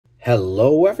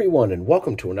Hello, everyone, and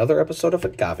welcome to another episode of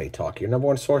Agave Talk, your number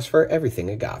one source for everything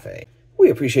agave.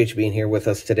 We appreciate you being here with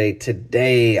us today.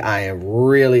 Today, I am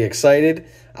really excited.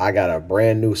 I got a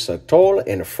brand new Sotol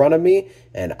in front of me,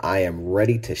 and I am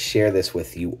ready to share this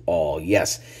with you all.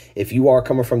 Yes, if you are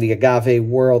coming from the agave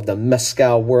world, the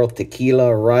mezcal world,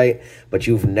 tequila, right, but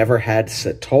you've never had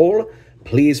Sotol,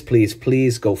 please, please,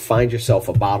 please go find yourself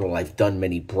a bottle. I've done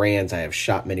many brands. I have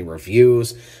shot many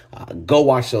reviews. Go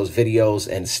watch those videos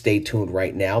and stay tuned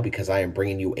right now because I am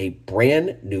bringing you a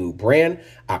brand new brand,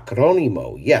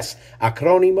 Acronimo. Yes,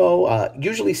 Acronimo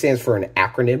usually stands for an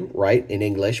acronym, right, in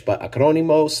English, but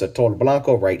Acronimo, Sotol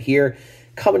Blanco right here,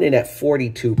 coming in at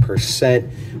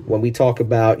 42%. When we talk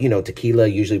about, tequila,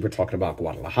 usually we're talking about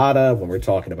Guadalajara. When we're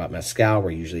talking about mezcal,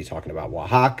 we're usually talking about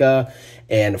Oaxaca.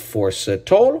 And for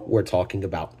Sotol, we're talking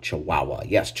about Chihuahua.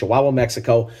 Yes, Chihuahua,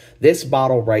 Mexico. This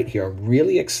bottle right here, I'm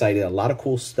really excited. A lot of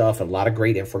cool stuff, a lot of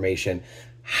great information.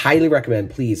 Highly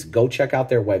recommend, please go check out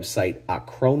their website,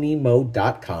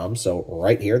 acronimo.com. So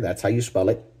right here, that's how you spell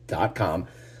it, .com.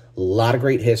 A lot of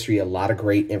great history, a lot of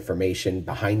great information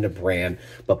behind the brand,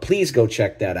 but please go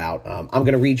check that out. I'm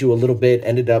going to read you a little bit.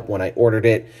 Ended up when I ordered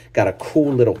it, got a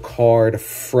cool little card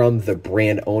from the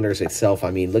brand owners itself.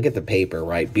 I mean, look at the paper,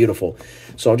 right? Beautiful.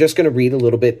 So I'm just going to read a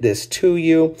little bit this to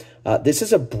you. This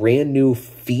is a brand new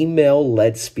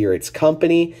female-led spirits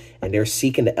company, and they're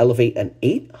seeking to elevate an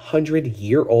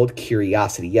 800-year-old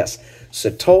curiosity. Yes,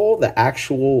 Sotol, the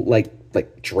actual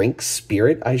like drink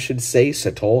spirit, I should say,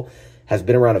 Sotol, has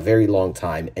been around a very long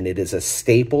time, and it is a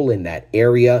staple in that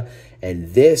area.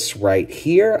 And this right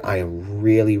here, I am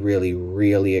really, really,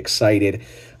 really excited.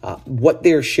 What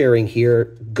they're sharing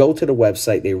here, go to the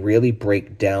website. They really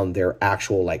break down their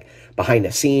actual behind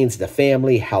the scenes, the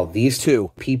family, how these two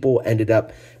people ended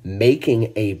up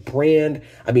making a brand.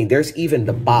 I mean, there's even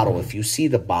the bottle. If you see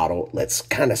the bottle, let's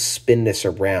kind of spin this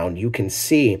around. You can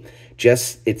see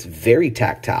it's very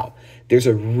tactile. There's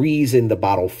a reason the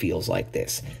bottle feels like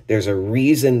this. There's a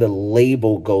reason the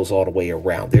label goes all the way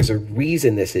around. There's a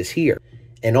reason this is here.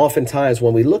 And oftentimes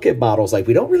when we look at bottles,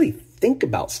 we don't really think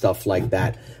about stuff like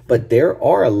that. But there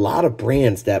are a lot of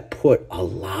brands that put a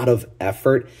lot of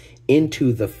effort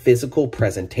into the physical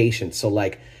presentation. So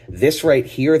this right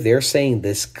here, they're saying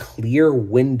this clear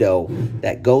window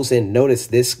that goes in. Notice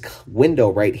this window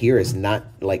right here is not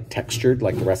textured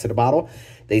like the rest of the bottle.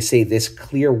 They say this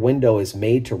clear window is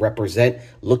made to represent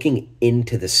looking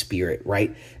into the spirit,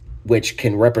 right? Which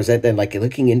can represent then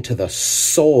looking into the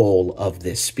soul of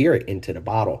this spirit, into the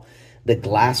bottle. The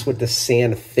glass with the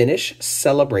sand finish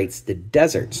celebrates the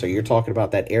desert. So you're talking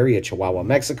about that area, Chihuahua,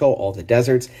 Mexico, all the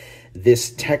deserts.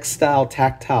 This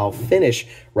tactile finish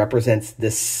represents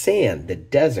the sand, the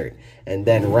desert. And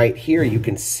then right here, you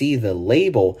can see the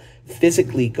label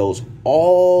physically goes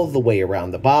all the way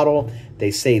around the bottle.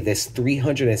 They say this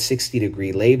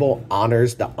 360-degree label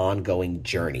honors the ongoing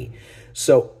journey.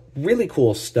 So really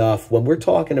cool stuff. When we're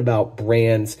talking about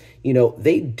brands,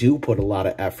 they do put a lot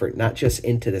of effort, not just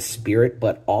into the spirit,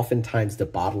 but oftentimes the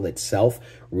bottle itself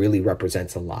really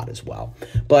represents a lot as well.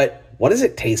 But what does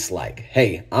it taste like?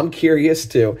 Hey, I'm curious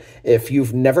too. If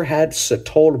you've never had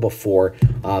Sotol before,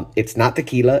 it's not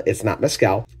tequila, it's not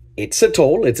mezcal. It's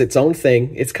Sotol. It's its own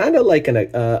thing. It's kind of like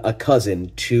a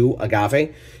cousin to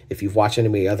agave. If you've watched any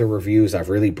of my other reviews, I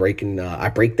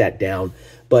break that down.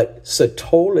 But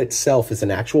Sotol itself is an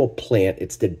actual plant.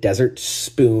 It's the desert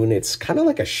spoon. It's kind of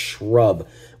like a shrub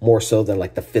more so than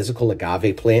the physical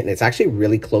agave plant. And it's actually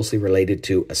really closely related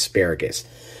to asparagus.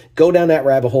 Go down that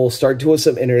rabbit hole, start doing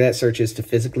some internet searches to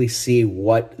physically see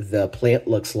what the plant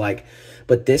looks like.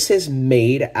 But this is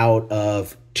made out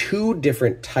of two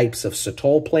different types of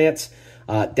Sotol plants,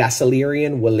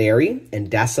 Dasylirion Wheeleri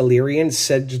and Dasylirion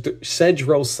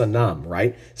Cedrosanum,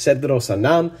 right?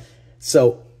 Cedrosanum.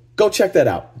 So go check that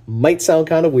out. Might sound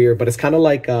kind of weird, but it's kind of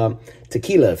like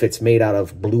tequila if it's made out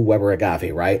of blue Weber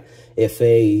agave, right? If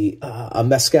a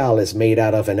mezcal is made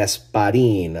out of an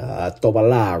espadín,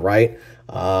 tobala, right?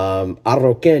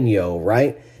 Arroqueño,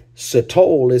 right?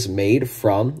 Sotol is made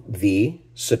from the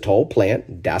Sotol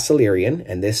plant, Dasylirion,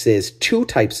 and this is two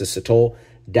types of Sotol,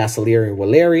 Dasylirion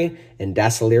Wheeleri and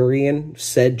Dasylirion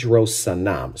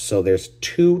Cedrosanum. So there's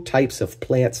two types of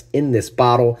plants in this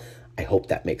bottle. I hope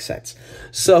that makes sense.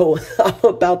 So I'm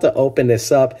about to open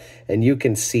this up, and you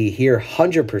can see here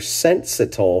 100%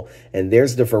 Sotol, and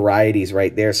there's the varieties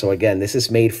right there. So again, this is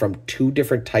made from two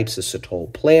different types of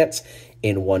Sotol plants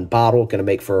in one bottle. Going to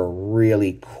make for a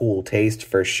really cool taste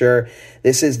for sure.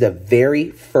 This is the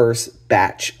very first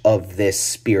batch of this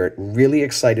spirit. Really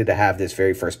excited to have this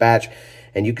very first batch.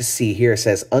 And you can see here it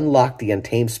says, unlock the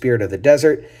untamed spirit of the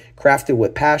desert, Crafted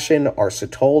with passion, our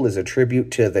Sotol is a tribute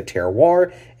to the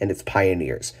terroir and its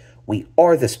pioneers. We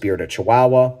are the spirit of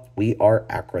Chihuahua. We are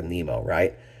Acronimo,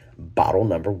 right? Bottle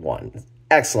number 1.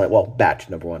 Excellent. Well,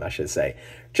 batch number 1, I should say.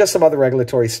 Just some other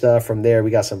regulatory stuff from there. We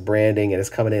got some branding, and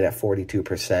it's coming in at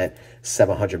 42%,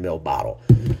 700 ml bottle.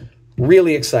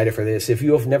 Really excited for this. If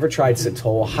you have never tried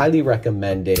Sotol, highly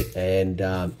recommend it. And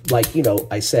like, you know,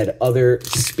 I said, other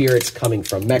spirits coming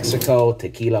from Mexico,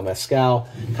 tequila, mezcal,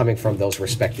 coming from those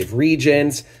respective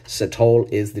regions. Sotol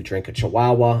is the drink of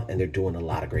Chihuahua, and they're doing a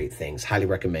lot of great things. Highly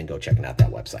recommend go checking out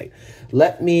that website.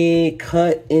 Let me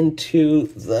cut into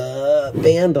the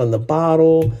band on the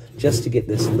bottle just to get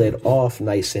this lid off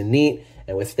nice and neat.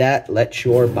 And with that, let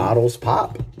your bottles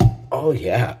pop. Oh,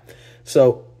 yeah.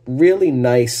 So really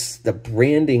nice, the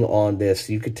branding on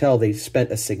this. You could tell they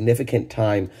spent a significant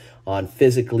time on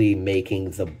physically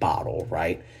making the bottle,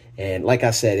 right? And like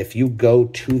I said, if you go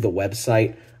to the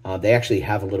website, they actually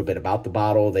have a little bit about the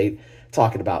bottle. They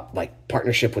talking about like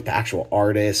partnership with the actual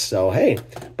artist. So, hey,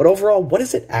 but overall, what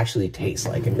does it actually taste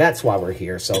like? And that's why we're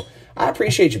here. So I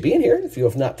appreciate you being here. If you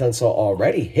have not done so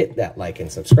already, hit that like and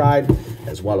subscribe,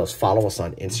 as well as follow us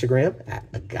on Instagram at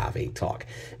Agave Talk.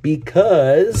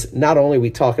 Because not only are we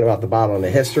talking about the bottle and the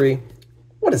history,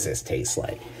 what does this taste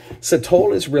like?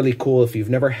 Sotol is really cool. If you've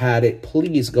never had it,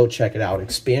 please go check it out.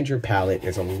 Expand your palate.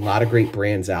 There's a lot of great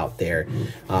brands out there.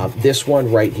 This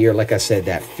one right here, like I said,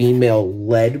 that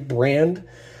female-led brand.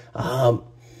 Oh,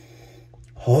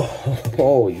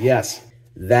 yes.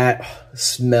 That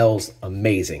smells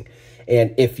amazing.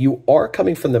 And if you are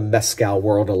coming from the mezcal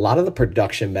world, a lot of the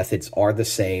production methods are the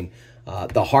same.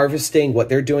 The harvesting, what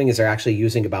they're doing is they're actually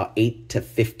using about 8 to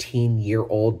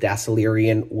 15-year-old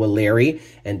Dasylirion Wheeleri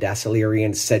and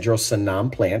Dasylirion Cedrosanum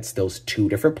plants, those 2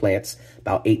 different plants,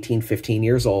 about 18, 15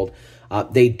 years old.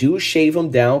 They do shave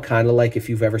them down, kind of like if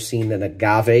you've ever seen an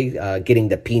agave getting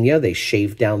the pina. They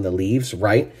shave down the leaves,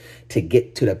 right, to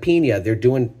get to the pina. They're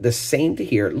doing the same to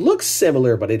here. It looks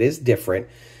similar, but it is different.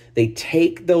 They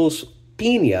take those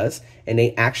pinas and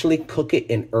they actually cook it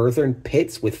in earthen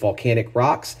pits with volcanic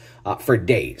rocks for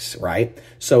days, right?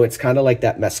 So it's kind of like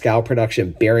that mezcal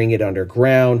production, burying it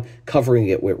underground, covering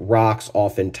it with rocks.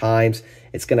 Oftentimes,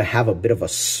 it's going to have a bit of a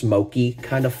smoky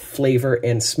kind of flavor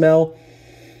and smell,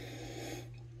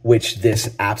 which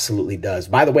this absolutely does.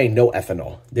 By the way, no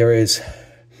ethanol. There is,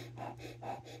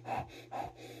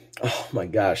 oh my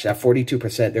gosh, at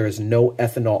 42%, there is no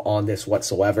ethanol on this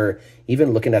whatsoever.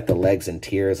 Even looking at the legs and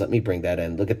tears, let me bring that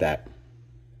in. Look at that.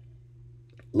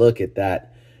 Look at that.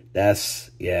 That's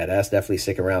definitely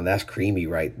sticking around. That's creamy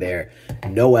right there.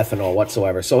 No ethanol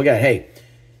whatsoever. So again, hey,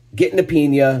 getting the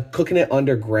pina, cooking it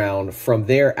underground. From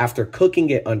there, after cooking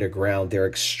it underground, they're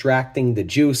extracting the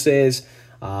juices.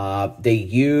 They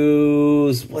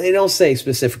use, well, they don't say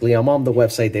specifically. I'm on the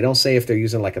website. They don't say if they're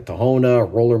using like a Tahona, a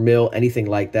roller mill, anything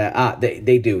like that.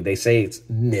 They do. They say it's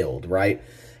milled, right?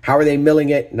 How are they milling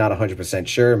it? Not 100%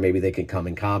 sure. Maybe they can come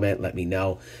and comment, let me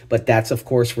know. But that's, of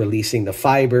course, releasing the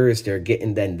fibers. They're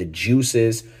getting then the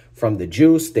juices from the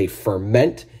juice. They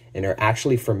ferment, and they're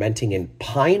actually fermenting in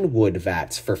pine wood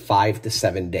vats for 5 to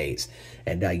 7 days.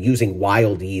 And using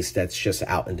wild yeast that's just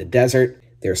out in the desert.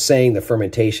 They're saying the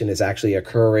fermentation is actually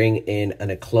occurring in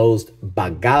an enclosed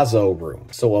bagazo room.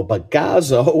 So a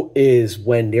bagazo is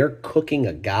when they're cooking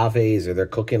agaves or they're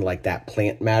cooking like that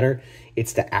plant matter.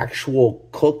 It's the actual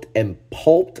cooked and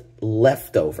pulped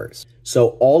leftovers.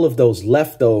 So all of those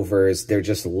leftovers, they're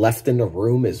just left in the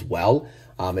room as well.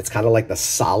 It's kind of like the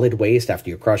solid waste after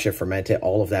you crush it, ferment it,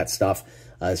 all of that stuff.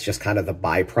 It's just kind of the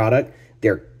byproduct.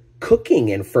 They're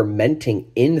cooking and fermenting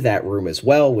in that room as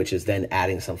well, which is then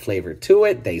adding some flavor to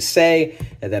it, they say.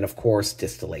 And then, of course,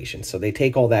 distillation. So they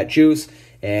take all that juice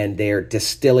and they're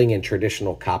distilling in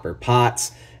traditional copper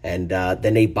pots. And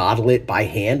then they bottle it by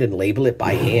hand and label it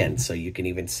by hand. So you can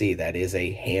even see that is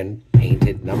a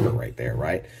hand-painted number right there,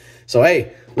 right? So,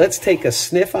 hey, let's take a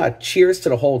sniff. Cheers to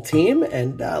the whole team,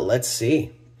 and let's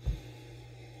see.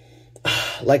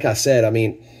 Like I said, I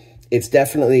mean, it's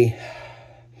definitely,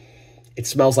 it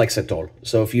smells like Sotol.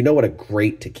 So if you know what a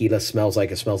great tequila smells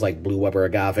like, it smells like Blue Weber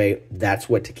Agave. That's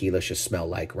what tequila should smell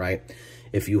like, right?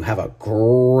 If you have a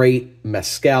great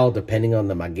mezcal, depending on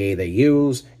the maguey they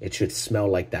use, it should smell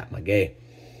like that maguey.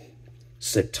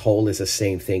 Sotol is the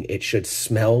same thing. It should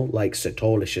smell like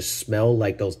Sotol. It should smell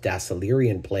like those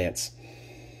Dasylirion plants.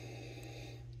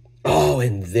 Oh,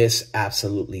 and this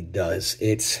absolutely does.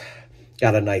 It's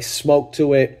got a nice smoke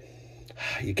to it.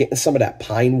 You're getting some of that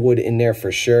pine wood in there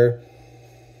for sure.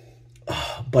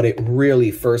 But it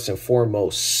really, first and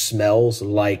foremost, smells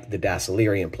like the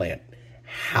Dasylirion plant.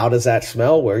 How does that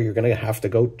smell? Well, you're going to have to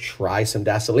go try some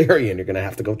Dasylirion. You're going to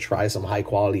have to go try some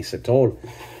high-quality Sotol.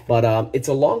 But it's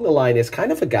along the line. It's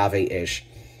kind of agave-ish.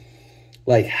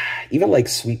 Like, even like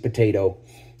sweet potato.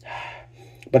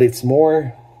 But it's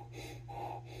more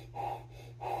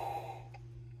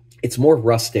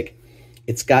rustic.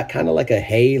 It's got kind of like a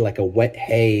hay, like a wet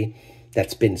hay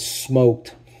that's been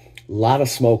smoked. A lot of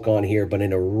smoke on here, but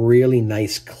in a really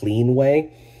nice, clean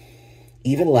way.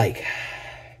 Even like,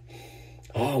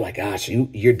 oh my gosh,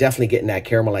 you're definitely getting that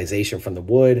caramelization from the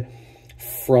wood,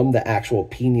 from the actual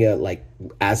piña, like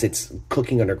as it's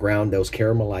cooking underground, those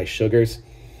caramelized sugars,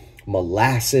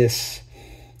 molasses.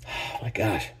 Oh my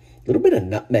gosh, a little bit of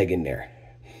nutmeg in there.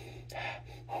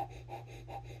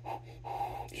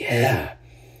 Yeah,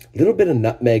 a little bit of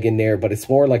nutmeg in there, but it's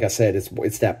more, like I said,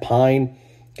 it's that pine.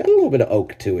 Got a little bit of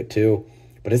oak to it too,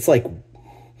 but it's like,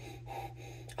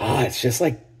 it's just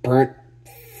like burnt,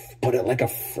 but it like a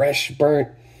fresh burnt.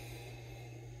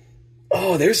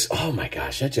 Oh my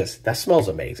gosh, that smells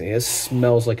amazing. It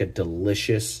smells like a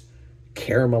delicious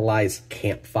caramelized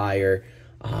campfire.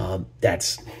 Oh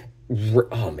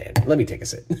man, let me take a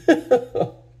sip.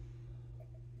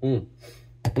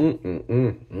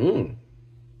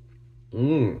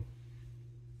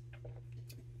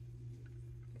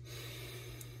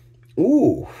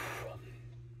 Ooh,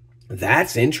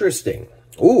 that's interesting.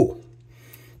 Ooh.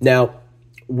 Now,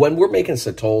 when we're making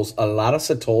Sotols, a lot of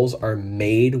Sotols are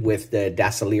made with the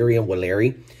Dasylirion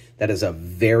Wheeleri. That is a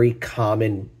very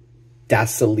common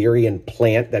Dasylirion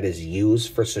plant that is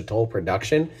used for Sotol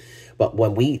production. But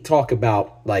when we talk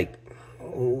about like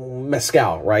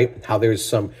mezcal, right? How there's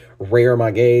some rare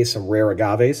maguey, some rare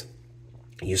agaves.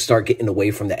 You start getting away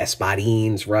from the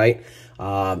espadines, right?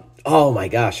 Oh my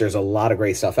gosh, there's a lot of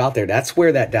great stuff out there. That's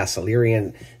where that Wheeleri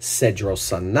and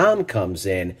Cedrosanum comes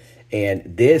in.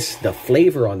 And the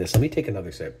flavor on this, let me take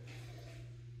another sip.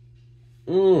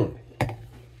 Oh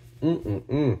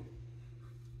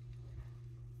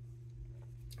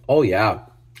yeah.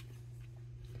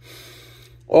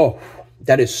 Oh,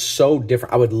 that is so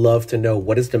different. I would love to know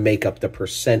what is the makeup, the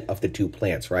percent of the two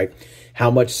plants, right?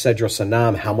 How much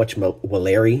Cedrosanum, how much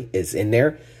Wheeleri is in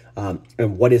there,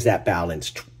 and what is that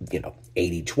balance?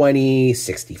 80-20,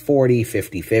 60-40,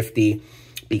 50-50,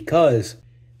 because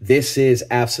this is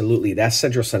absolutely, that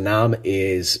Cedrosanum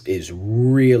is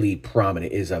really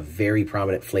prominent, is a very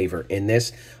prominent flavor in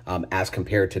this as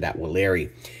compared to that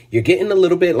Wheeleri. You're getting a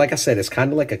little bit, like I said, it's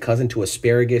kind of like a cousin to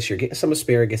asparagus. You're getting some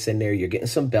asparagus in there. You're getting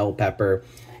some bell pepper.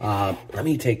 Let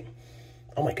me take,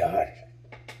 oh my God.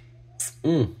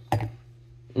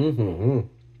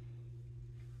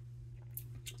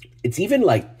 It's even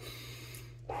like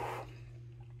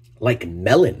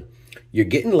melon. You're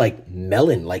getting like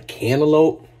melon, like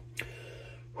cantaloupe.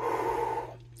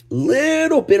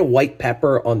 Little bit of white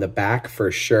pepper on the back for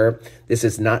sure. This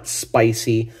is not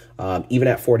spicy. Even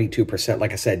at 42%,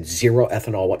 like I said, 0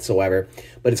 ethanol whatsoever.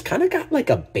 But it's kind of got like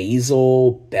a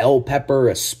basil, bell pepper,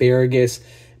 asparagus,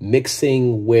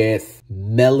 mixing with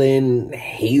melon,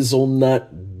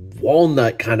 hazelnut,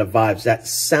 walnut kind of vibes. That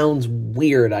sounds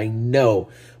weird, I know.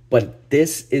 But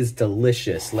this is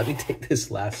delicious. Let me take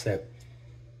this last sip.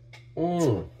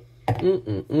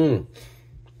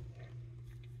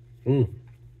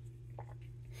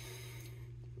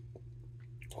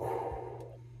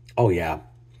 Oh yeah.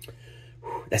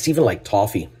 That's even like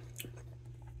toffee.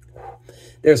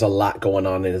 There's a lot going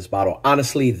on in this bottle.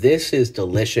 Honestly, this is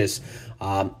delicious.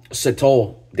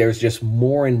 Sotol, there's just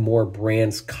more and more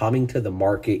brands coming to the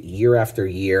market year after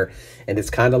year. And it's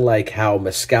kind of like how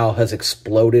mezcal has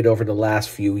exploded over the last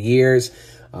few years.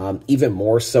 Even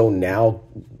more so now,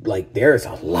 like there's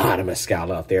a lot of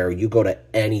mezcal out there. You go to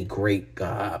any great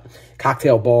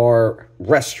cocktail bar,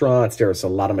 restaurants, there's a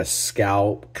lot of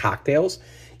mezcal cocktails.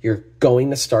 You're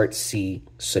going to start to see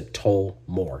Sotol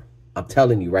more. I'm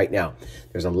telling you right now,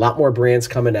 there's a lot more brands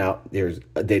coming out.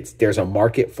 There's a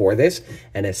market for this,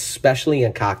 and especially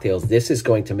in cocktails, this is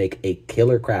going to make a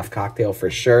killer craft cocktail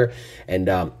for sure. And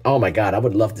oh my God, I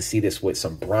would love to see this with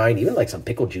some brine, even like some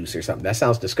pickle juice or something. That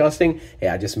sounds disgusting. Hey,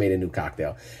 I just made a new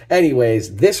cocktail.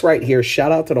 Anyways, this right here,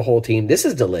 shout out to the whole team. This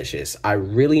is delicious. I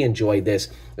really enjoyed this,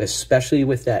 especially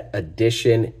with that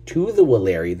addition to the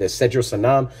Wheeleri, the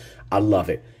Cedrosanum. I love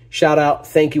it. Shout out.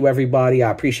 Thank you, everybody.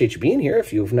 I appreciate you being here.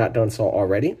 If you have not done so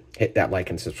already, hit that like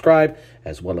and subscribe,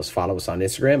 as well as follow us on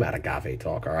Instagram at Agave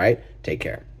Talk. All right. Take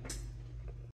care.